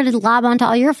then they're going to lob onto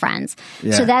all your friends.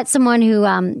 Yeah. So that's someone who,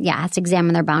 has to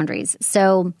examine their boundaries.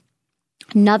 So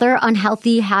another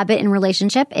unhealthy habit in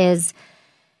relationship is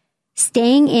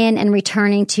staying in and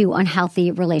returning to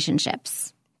unhealthy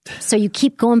relationships. So you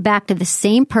keep going back to the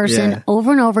same person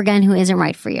over and over again who isn't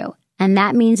right for you. And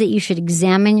that means that you should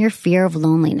examine your fear of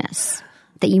loneliness,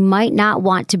 that you might not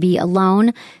want to be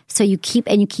alone. So you keep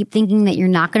thinking that you're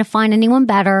not going to find anyone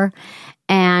better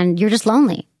and you're just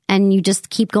lonely. and you just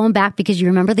keep going back because you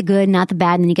remember the good, not the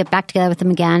bad, and then you get back together with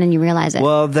them again and you realize it.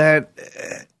 Well,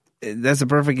 that's a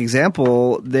perfect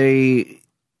example.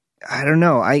 I don't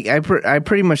know. I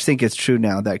pretty much think it's true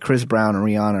now that Chris Brown and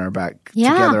Rihanna are back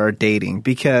together, are dating,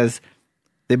 because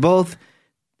they both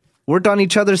worked on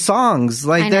each other's songs.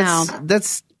 Like,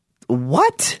 that's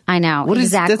what? I know. What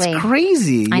exactly. That's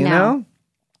crazy, you know?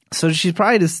 So she's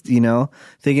probably just,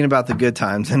 thinking about the good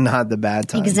times and not the bad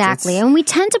times. Exactly. And we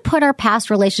tend to put our past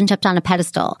relationships on a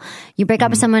pedestal. You break up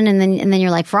with someone and then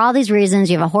you're like, for all these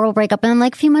reasons, you have a horrible breakup. And then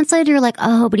like a few months later, you're like,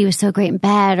 oh, but he was so great in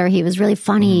bed, or he was really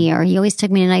funny, or he always took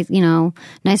me to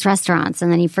nice restaurants. And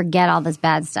then you forget all this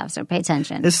bad stuff. So pay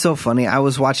attention. It's so funny. I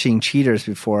was watching Cheaters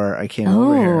before I came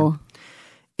over here.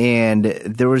 And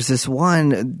there was this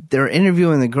one, they were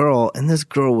interviewing the girl, and this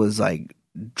girl was like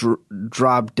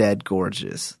drop dead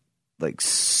gorgeous. Like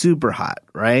super hot,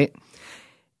 right?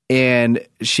 And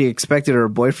she expected her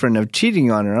boyfriend of cheating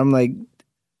on her. I'm like,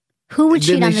 who would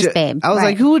cheat on this babe? I was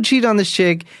like, who would cheat on this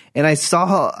chick? And I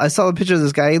saw the picture of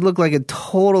this guy. He looked like a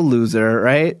total loser,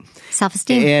 right?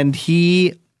 Self-esteem. And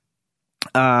he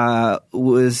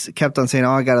kept on saying,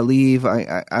 "Oh, I gotta leave.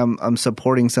 I'm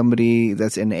supporting somebody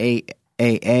that's in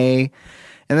AA."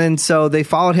 And then so they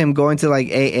followed him going to like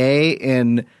AA,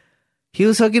 and he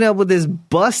was hooking up with this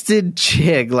busted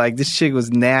chick. Like, this chick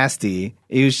was nasty.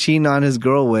 He was cheating on his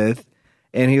girl with,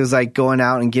 and he was like going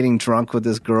out and getting drunk with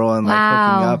this girl and like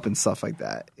hooking up and stuff like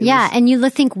that. And you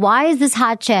think, why is this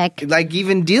hot chick like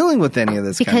even dealing with any of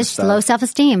this kind of stuff? Because low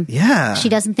self-esteem. Yeah. She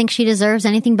doesn't think she deserves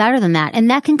anything better than that. And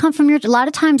that can come from a lot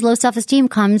of times low self-esteem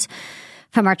comes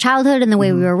from our childhood and the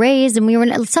way we were raised,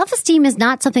 and self-esteem is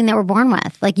not something that we're born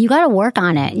with. Like, you got to work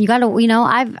on it. You got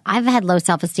to, I've had low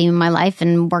self-esteem in my life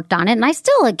and worked on it, and I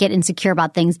still get insecure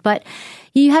about things, but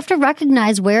you have to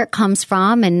recognize where it comes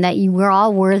from and that we're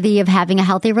all worthy of having a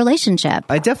healthy relationship.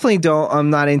 I definitely I'm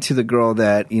not into the girl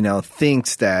that,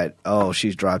 thinks that, oh,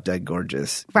 she's drop dead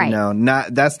gorgeous. Right.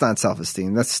 That's not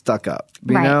self-esteem. That's stuck up.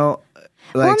 Right.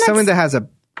 Like someone that has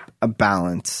a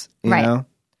balance, you know?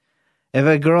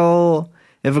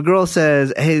 If a girl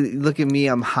says, "Hey, look at me,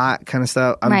 I'm hot," kind of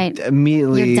stuff, I'm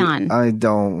immediately, you're done. I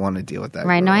don't want to deal with that.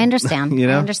 Right. Girl. No, I understand.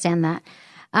 I understand that.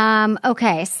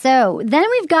 Okay. So then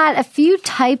we've got a few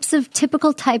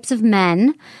typical types of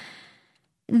men.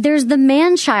 There's the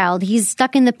man-child. He's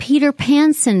stuck in the Peter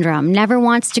Pan syndrome, never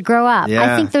wants to grow up.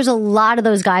 Yeah. I think there's a lot of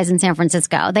those guys in San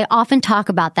Francisco. They often talk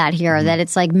about that here, that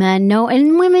it's like men,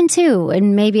 and women too.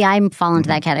 And maybe I fall into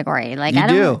that category. Like, I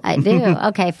do.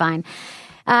 Okay, fine.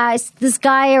 This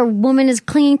guy or woman is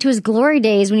clinging to his glory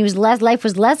days when life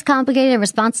was less complicated and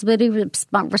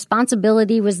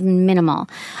responsibility was minimal.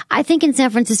 I think in San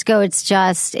Francisco,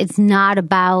 it's not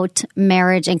about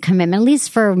marriage and commitment, at least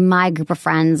for my group of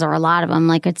friends or a lot of them.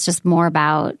 Like, it's just more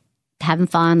about having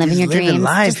fun, living your dreams.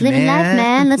 Just living life,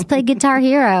 man. Let's play Guitar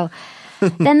Hero.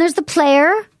 Then there's the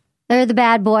player. They're the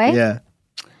bad boy. Yeah.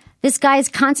 This guy is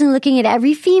constantly looking at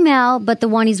every female but the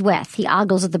one he's with. He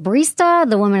ogles at the barista,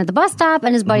 the woman at the bus stop,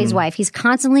 and his buddy's wife. He's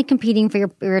constantly competing for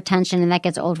your attention, and that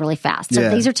gets old really fast.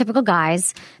 So these are typical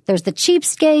guys. There's the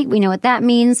cheapskate. We know what that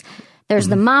means. There's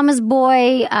the mama's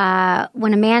boy.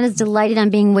 When a man is delighted on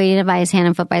being waited by his hand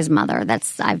and foot by his mother.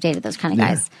 I've dated those kind of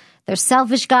guys. There's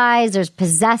selfish guys. There's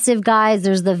possessive guys.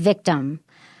 There's the victim.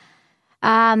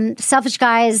 Selfish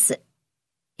guys,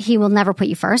 he will never put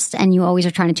you first, and you always are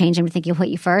trying to change him to think he'll put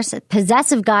you first.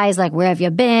 Possessive guys, like, where have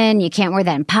you been? You can't wear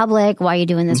that in public. Why are you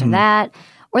doing this or that?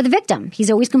 Or the victim.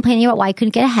 He's always complaining about why he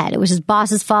couldn't get ahead. It was his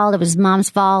boss's fault. It was his mom's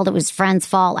fault. It was his friend's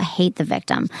fault. I hate the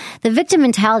victim. The victim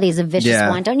mentality is a vicious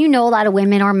one. Don't you know a lot of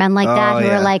women or men like that who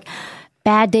are like,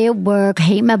 bad day at work,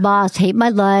 hate my boss, hate my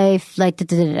life, like,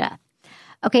 da-da-da-da.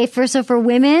 Okay, so for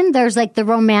women, there's like the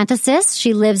romanticist.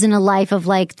 She lives in a life of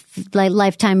like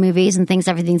Lifetime movies and thinks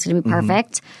everything's going to be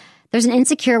perfect. There's an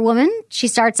insecure woman. She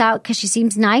starts out because she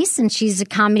seems nice and she's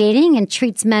accommodating and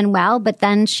treats men well, but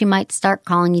then she might start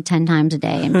calling you 10 times a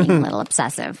day and being a little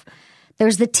obsessive.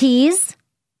 There's the tease.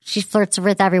 She flirts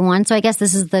with everyone. So I guess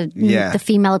this is the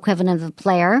female equivalent of the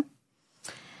player.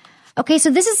 Okay,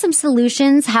 so this is some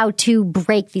solutions how to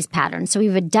break these patterns. So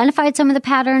we've identified some of the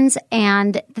patterns,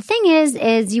 and the thing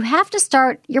is you have to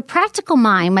start, your practical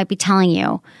mind might be telling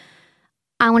you,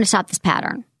 I want to stop this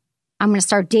pattern. I'm going to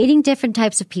start dating different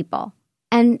types of people.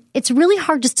 And it's really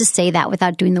hard just to say that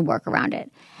without doing the work around it.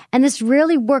 And this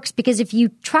really works because if you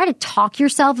try to talk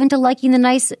yourself into liking the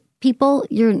nice people,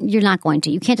 you're not going to.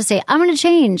 You can't just say, I'm going to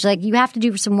change. Like, you have to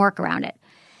do some work around it.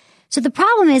 So the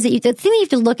problem is that the thing that you have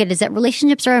to look at is that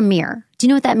relationships are a mirror. Do you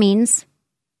know what that means?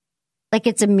 like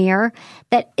it's a mirror,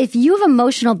 that if you have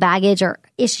emotional baggage or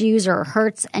issues or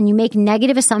hurts and you make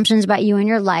negative assumptions about you and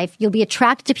your life, you'll be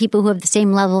attracted to people who have the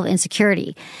same level of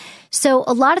insecurity. So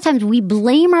a lot of times we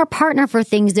blame our partner for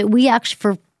things that we actually,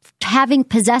 for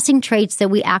possessing traits that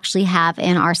we actually have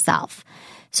in ourselves.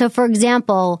 So for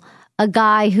example, a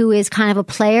guy who is kind of a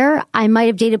player, I might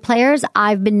have dated players.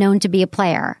 I've been known to be a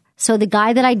player. So the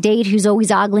guy that I date who's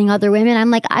always ogling other women, I'm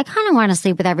like, I kind of want to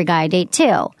sleep with every guy I date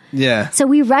too. Yeah. So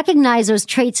we recognize those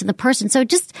traits in the person. So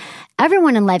just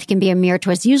everyone in life can be a mirror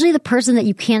to us. Usually the person that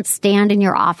you can't stand in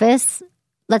your office,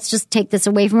 let's just take this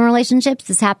away from relationships.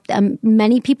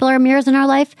 Many people are mirrors in our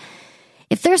life.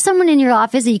 If there's someone in your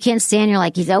office that you can't stand, you're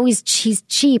like, he's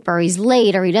cheap or he's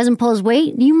late or he doesn't pull his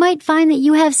weight, you might find that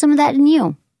you have some of that in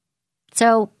you.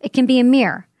 So it can be a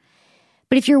mirror.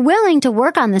 But if you're willing to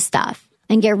work on this stuff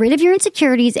and get rid of your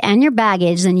insecurities and your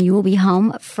baggage, then you will be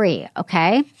home free,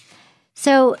 okay?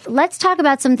 So let's talk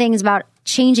about some things about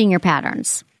changing your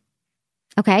patterns.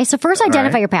 Okay, so first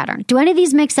identify your pattern. Do any of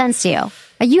these make sense to you?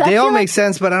 They all make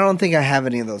sense, but I don't think I have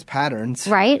any of those patterns.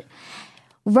 Right?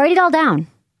 Write it all down.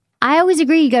 I always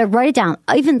agree you got to write it down,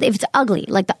 even if it's ugly,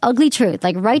 like the ugly truth.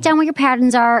 Like write down what your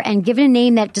patterns are and give it a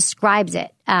name that describes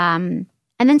it. And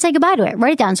then say goodbye to it.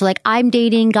 Write it down. So like I'm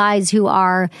dating guys who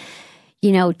are,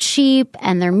 cheap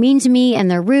and they're mean to me and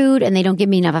they're rude and they don't give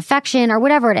me enough affection or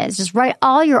whatever it is. Just write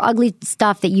all your ugly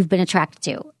stuff that you've been attracted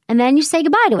to. And then you say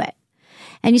goodbye to it.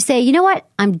 And you say, you know what?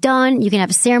 I'm done. You can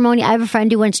have a ceremony. I have a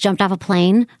friend who once jumped off a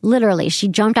plane. Literally, she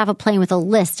jumped off a plane with a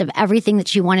list of everything that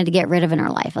she wanted to get rid of in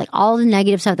her life. Like all the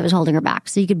negative stuff that was holding her back.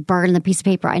 So you could burn the piece of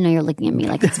paper. I know you're looking at me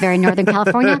like it's very Northern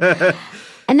California.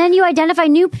 And then you identify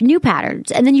new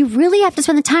patterns. And then you really have to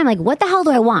spend the time like, what the hell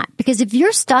do I want? Because if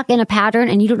you're stuck in a pattern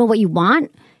and you don't know what you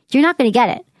want, you're not going to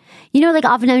get it. Like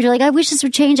oftentimes you're like, I wish this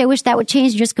would change. I wish that would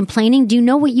change. You're just complaining. Do you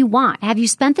know what you want? Have you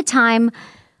spent the time,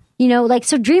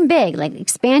 so dream big, like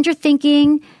expand your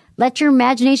thinking, let your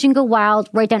imagination go wild,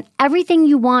 write down everything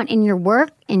you want in your work,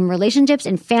 in relationships,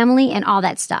 in family, and all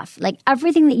that stuff. Like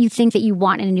everything that you think that you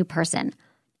want in a new person.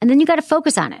 And then you got to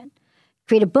focus on it.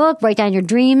 Create a book, write down your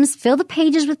dreams, fill the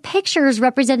pages with pictures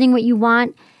representing what you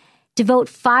want. Devote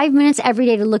 5 minutes every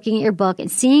day to looking at your book and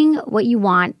seeing what you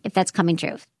want if that's coming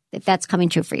true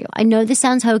for you. I know this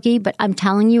sounds hokey, but I'm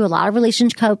telling you, a lot of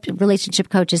relationship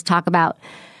coaches talk about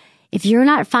if you're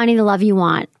not finding the love you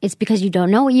want, it's because you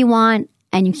don't know what you want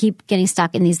and you keep getting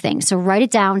stuck in these things. So write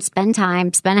it down, spend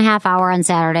time, spend a half hour on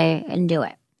Saturday and do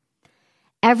it.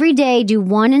 Every day, do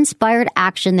one inspired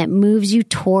action that moves you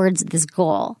towards this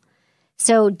goal.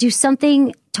 So do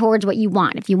something towards what you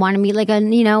want. If you want to meet like a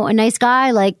nice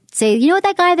guy, like say,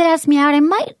 that guy that asked me out,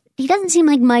 he doesn't seem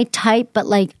like my type, but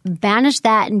like banish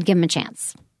that and give him a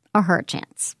chance or her a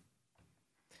chance.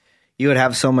 You would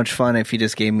have so much fun if you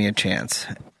just gave me a chance.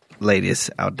 Ladies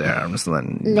out there, I'm just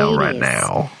letting you know right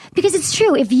now. Because it's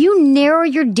true. If you narrow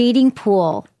your dating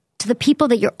pool to the people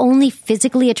that you're only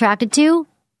physically attracted to,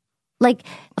 like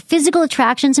physical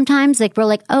attraction sometimes, like we're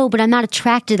like, oh, but I'm not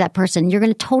attracted to that person. You're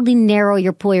going to totally narrow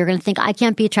your pool. You're going to think, I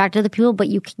can't be attracted to the people, but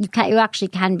you actually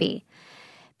can be.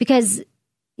 Because,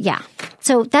 yeah.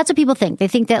 So that's what people think. They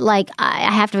think that like,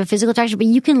 I have to have a physical attraction, but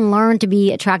you can learn to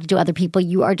be attracted to other people.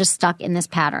 You are just stuck in this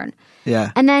pattern.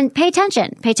 Yeah. And then pay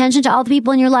attention. Pay attention to all the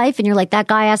people in your life. And you're like, that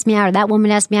guy asked me out or that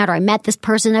woman asked me out or I met this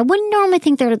person. I wouldn't normally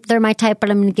think they're my type, but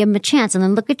I'm going to give them a chance. And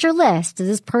then look at your list. Does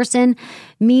this person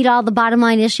meet all the bottom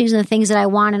line issues and the things that I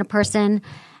want in a person?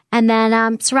 And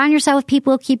then surround yourself with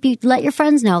people who let your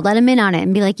friends know, let them in on it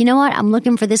and be like, you know what? I'm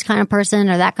looking for this kind of person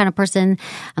or that kind of person.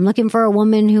 I'm looking for a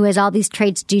woman who has all these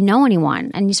traits. Do you know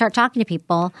anyone? And you start talking to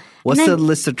people. What's the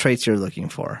list of traits you're looking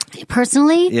for?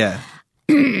 Personally? Yeah.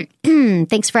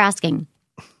 Thanks for asking.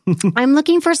 I'm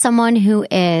looking for someone who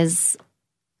is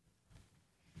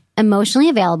emotionally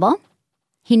available.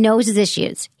 He knows his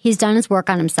issues. He's done his work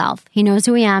on himself. He knows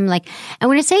who I am. And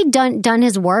when I say done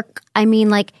his work, I mean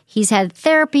like he's had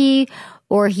therapy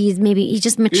or he's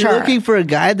just mature. You're looking for a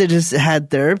guy that just had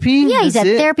therapy? Yeah, he's had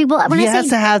therapy. Well, when he has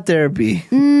to have therapy.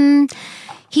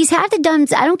 He's had to done.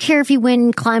 I don't care if he went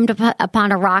and climbed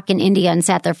upon a rock in India and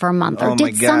sat there for a month, or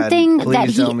did something that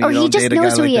he just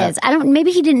knows who he is.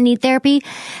 Maybe he didn't need therapy,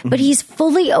 but he's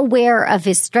fully aware of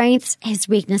his strengths, his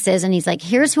weaknesses, and he's like,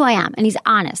 here's who I am, and he's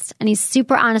honest, and he's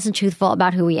super honest and truthful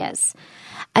about who he is.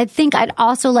 I think I'd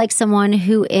also like someone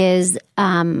who is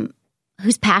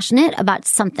who's passionate about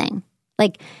something.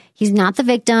 Like, he's not the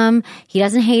victim. He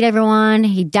doesn't hate everyone.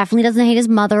 He definitely doesn't hate his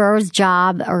mother or his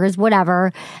job or his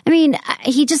whatever. I mean,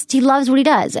 he loves what he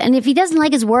does. And if he doesn't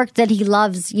like his work, that he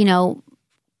loves,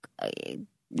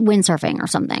 windsurfing or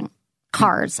something.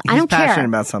 Cars. I don't care. He's passionate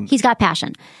about something. He's got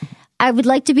passion. I would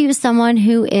like to be with someone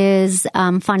who is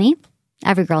funny.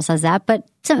 Every girl says that, but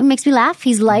it makes me laugh.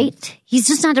 He's light. He's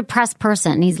just not a depressed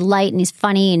person. He's light and he's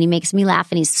funny and he makes me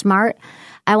laugh and he's smart.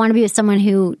 I want to be with someone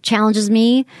who challenges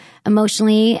me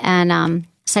emotionally and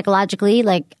psychologically,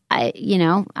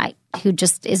 who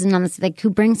just isn't on this, like, who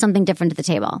brings something different to the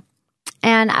table.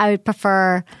 And I would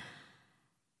prefer,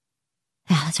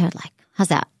 that's what I'd like. How's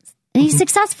that? And he's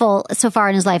successful so far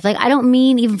in his life. Like, I don't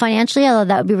mean even financially, although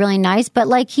that would be really nice, but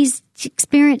like he's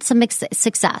experienced some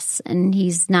success and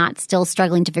he's not still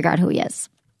struggling to figure out who he is.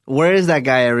 Where is that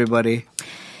guy, everybody?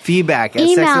 Feedback.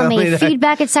 Email me,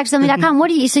 feedback at sexwithemily.com. What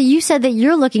do you, so you said that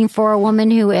you're looking for a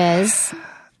woman who is?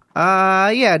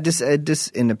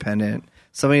 Just independent.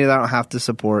 Somebody that I don't have to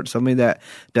support. Somebody that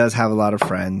does have a lot of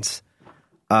friends.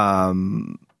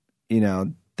 That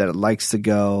likes to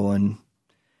go and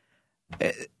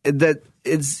that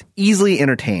it's easily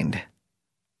entertained.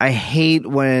 I hate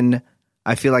when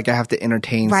I feel like I have to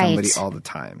entertain somebody all the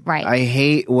time. Right. I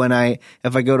hate when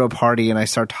if I go to a party and I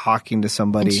start talking to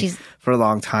somebody for a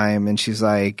long time and she's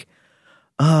like,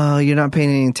 "Oh, you're not paying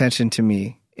any attention to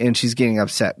me." And she's getting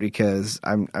upset because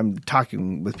I'm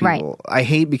talking with people. Right. I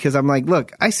hate because I'm like,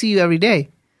 look, I see you every day.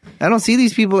 I don't see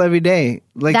these people every day.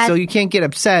 So you can't get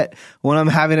upset when I'm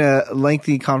having a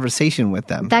lengthy conversation with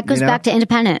them. That goes back to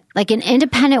independent. Like an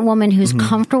independent woman who's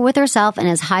comfortable with herself and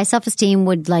has high self-esteem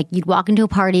would, like, you'd walk into a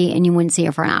party and you wouldn't see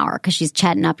her for an hour because she's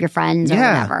chatting up your friends or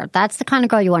whatever. That's the kind of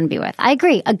girl you want to be with. I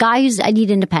agree. A guy I need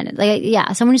independent.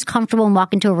 Someone who's comfortable and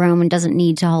walk into a room and doesn't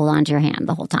need to hold on to your hand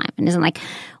the whole time and isn't like,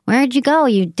 where'd you go?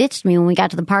 You ditched me when we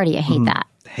got to the party. I hate that.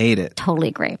 Hate it. Totally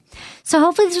agree. So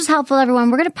hopefully this was helpful,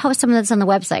 everyone. We're going to post some of this on the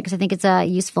website because I think it's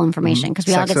useful information because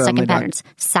we all get stuck in patterns.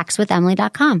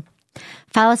 Sexwithemily.com.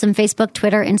 Follow us on Facebook,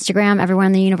 Twitter, Instagram, everywhere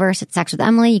in the universe at Sex with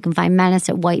Emily. You can find Menace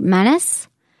at White Menace.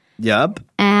 Yup.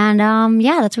 And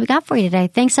that's what we got for you today.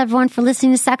 Thanks everyone for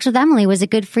listening to Sex with Emily. Was it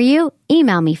good for you?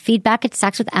 Email me, feedback at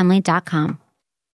sexwithemily.com.